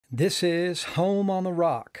This is Home on the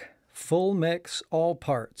Rock, full mix, all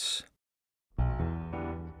parts.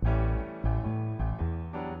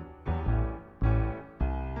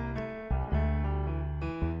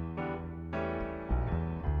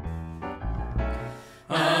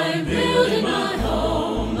 I'm building my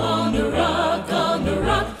home on the rock, on the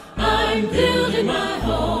rock. I'm building my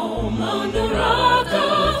home on the rock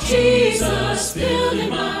of Jesus. Building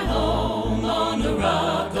my home on the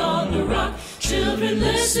rock, on the rock. Children,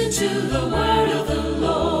 listen to the word of the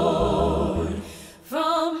Lord.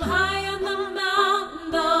 From high on the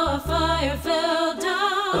mountain the fire fell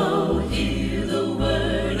down. Oh, hear the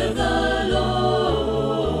word of the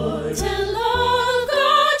Lord. Tell all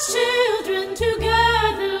God's children to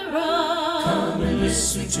gather up. Come and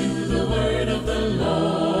listen to the word of the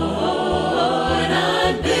Lord.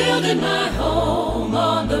 I'm building my home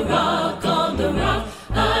on the rock, on the rock.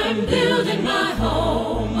 I'm building my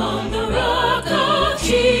home on the rock of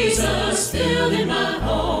Jesus. Building my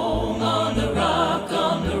home on the rock,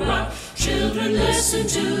 on the rock. Children, listen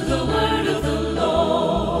to the word of the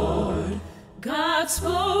Lord. God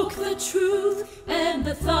spoke the truth and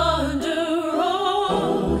the thunder roared.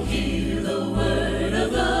 Oh, hear the word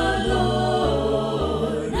of the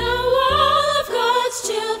Lord. Now all of God's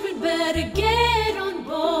children better get on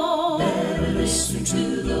board. Better listen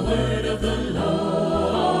to the word of the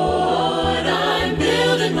Lord. I'm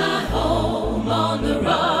building my home on the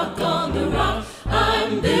rock, on the rock.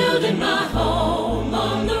 I'm building my home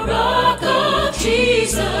on the rock of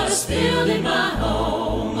Jesus. Building my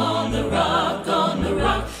home on the rock, on the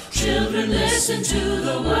rock. Children, listen to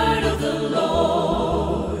the word of the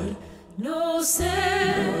Lord. No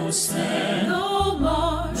sand, no sand, no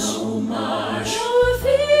marsh, no marsh, no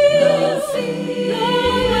field, no field,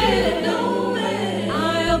 no wind, no wind.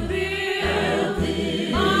 I'll build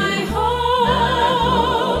my home.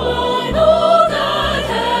 I know God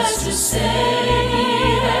has to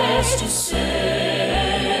say, has to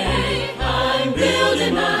say. I'm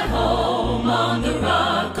building my home on the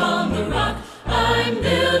rock, on the rock. I'm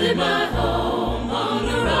building my home on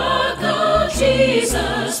the rock of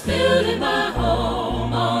Jesus. Building my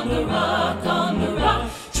home on the rock, on the rock.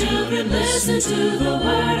 Children, listen to the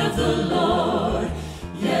word of the Lord.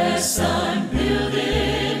 Yes, I'm